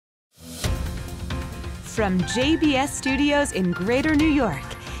From JBS Studios in Greater New York,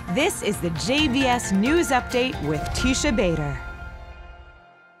 this is the JBS News Update with Teisha Bader.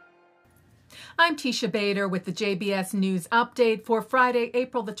 I'm Teisha Bader with the JBS News Update for Friday,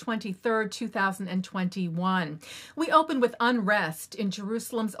 April the 23rd, 2021. We open with unrest in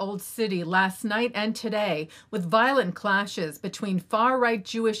Jerusalem's Old City last night and today, with violent clashes between far-right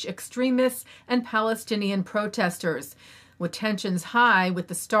Jewish extremists and Palestinian protesters. With tensions high with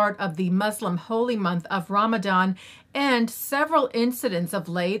the start of the Muslim holy month of Ramadan and several incidents of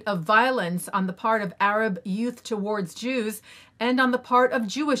late of violence on the part of Arab youth towards Jews and on the part of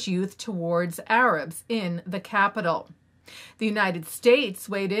Jewish youth towards Arabs in the capital. The United States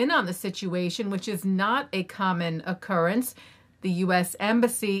weighed in on the situation, which is not a common occurrence. The U.S.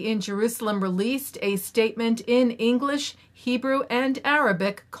 Embassy in Jerusalem released a statement in English, Hebrew, and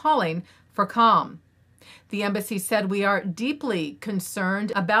Arabic calling for calm. The embassy said, "We are deeply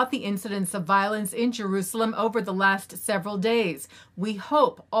concerned about the incidents of violence in Jerusalem over the last several days. We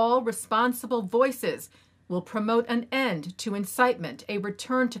hope all responsible voices will promote an end to incitement, a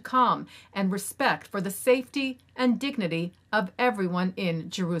return to calm, and respect for the safety and dignity of everyone in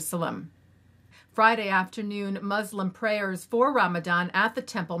Jerusalem." Friday afternoon, Muslim prayers for Ramadan at the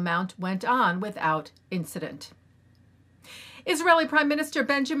Temple Mount went on without incident. Israeli Prime Minister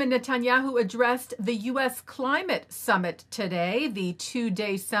Benjamin Netanyahu addressed the U.S. Climate Summit today. The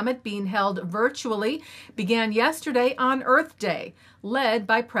two-day summit, being held virtually, began yesterday on Earth Day, led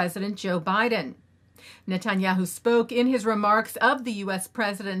by President Joe Biden. Netanyahu spoke in his remarks of the U.S.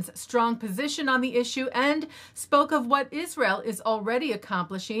 president's strong position on the issue and spoke of what Israel is already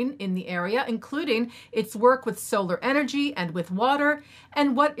accomplishing in the area, including its work with solar energy and with water,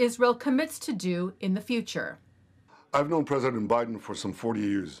 and what Israel commits to do in the future. I've known President Biden for some 40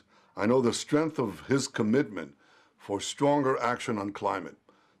 years. I know the strength of his commitment for stronger action on climate.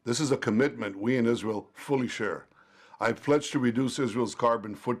 This is a commitment we in Israel fully share. I pledge to reduce Israel's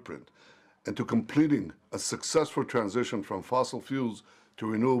carbon footprint and to completing a successful transition from fossil fuels to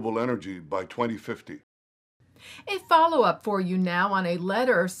renewable energy by 2050. A follow-up for you now on a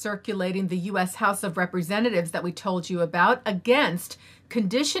letter circulating the U.S. House of Representatives that we told you about against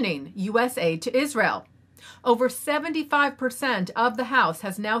conditioning U.S. aid to Israel. Over 75% of the House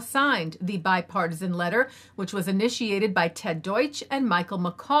has now signed the bipartisan letter, which was initiated by Ted Deutsch and Michael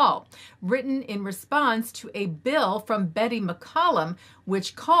McCaul, written in response to a bill from Betty McCollum,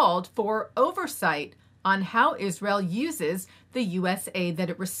 which called for oversight on how Israel uses the U.S. aid that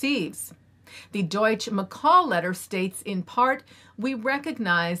it receives. The Deutsch-McCall letter states, in part, "We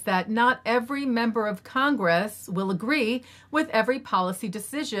recognize that not every member of Congress will agree with every policy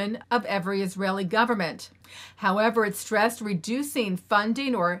decision of every Israeli government. However," it stressed, "reducing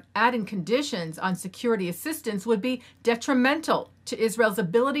funding or adding conditions on security assistance would be detrimental to Israel's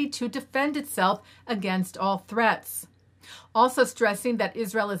ability to defend itself against all threats." Also stressing that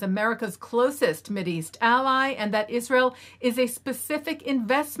Israel is America's closest Mideast ally and that Israel is a specific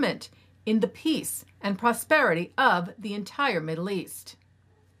investment in the peace and prosperity of the entire Middle East.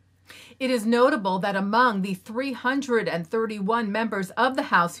 It is notable that among the 331 members of the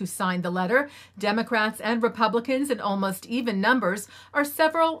House who signed the letter, Democrats and Republicans in almost even numbers, are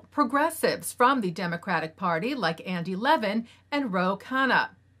several progressives from the Democratic Party like Andy Levin and Ro Khanna.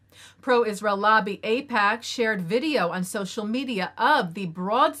 Pro-Israel lobby AIPAC shared video on social media of the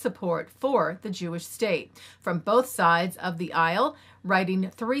broad support for the Jewish state from both sides of the aisle,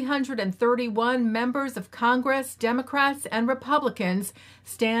 writing 331 members of Congress, Democrats, and Republicans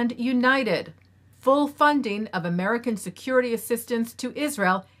stand united. Full funding of American security assistance to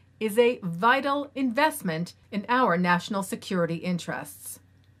Israel is a vital investment in our national security interests.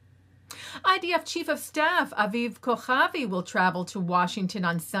 IDF Chief of Staff Aviv Kochavi will travel to Washington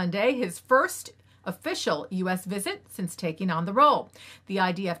on Sunday, his first official U.S. visit since taking on the role. The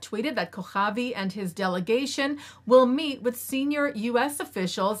IDF tweeted that Kochavi and his delegation will meet with senior U.S.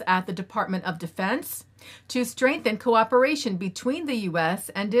 officials at the Department of Defense to strengthen cooperation between the U.S.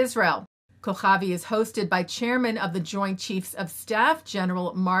 and Israel. Kochavi is hosted by Chairman of the Joint Chiefs of Staff,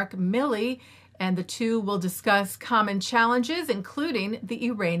 General Mark Milley, and the two will discuss common challenges, including the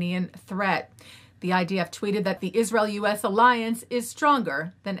Iranian threat. The IDF tweeted that the Israel-U.S. alliance is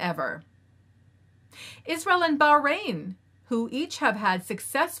stronger than ever. Israel and Bahrain, who each have had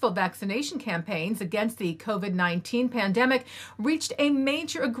successful vaccination campaigns against the COVID-19 pandemic, reached a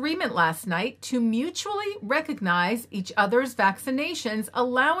major agreement last night to mutually recognize each other's vaccinations,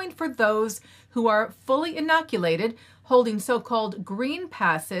 allowing for those who are fully inoculated, holding so-called green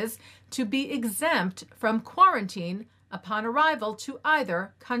passes, to be exempt from quarantine upon arrival to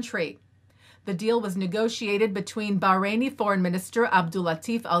either country. The deal was negotiated between Bahraini Foreign Minister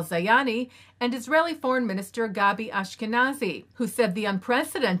Abdulatif Al-Zayani and Israeli Foreign Minister Gabi Ashkenazi, who said the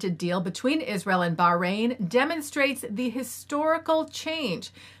unprecedented deal between Israel and Bahrain demonstrates the historical change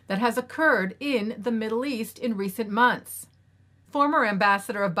that has occurred in the Middle East in recent months. Former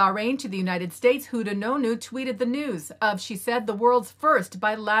ambassador of Bahrain to the United States, Huda Nonu, tweeted the news of, she said, the world's first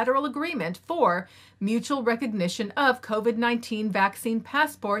bilateral agreement for mutual recognition of COVID-19 vaccine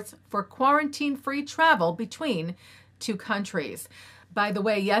passports for quarantine-free travel between two countries. By the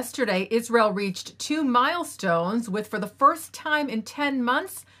way, yesterday, Israel reached 2 milestones with, for the first time in 10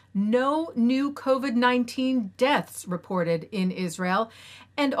 months, no new COVID-19 deaths reported in Israel,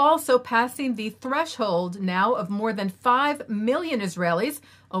 and also passing the threshold now of more than 5 million Israelis,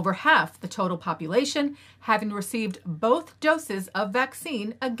 over half the total population, having received both doses of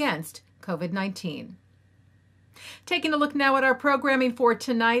vaccine against COVID-19. Taking a look now at our programming for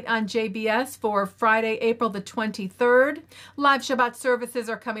tonight on JBS for Friday, April the 23rd. Live Shabbat services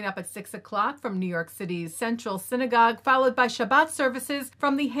are coming up at 6 o'clock from New York City's Central Synagogue, followed by Shabbat services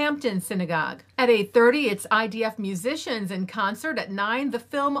from the Hampton Synagogue. At 8:30, it's IDF musicians in concert. At 9, the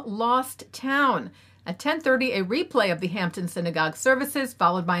film Lost Town. At 10:30, a replay of the Hampton Synagogue services,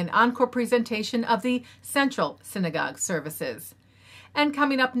 followed by an encore presentation of the Central Synagogue services. And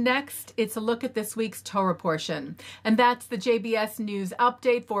coming up next, it's a look at this week's Torah portion. And that's the JBS News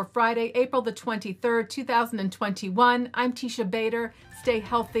Update for Friday, April the 23rd, 2021. I'm Teisha Bader. Stay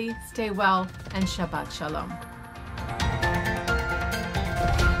healthy, stay well, and Shabbat Shalom.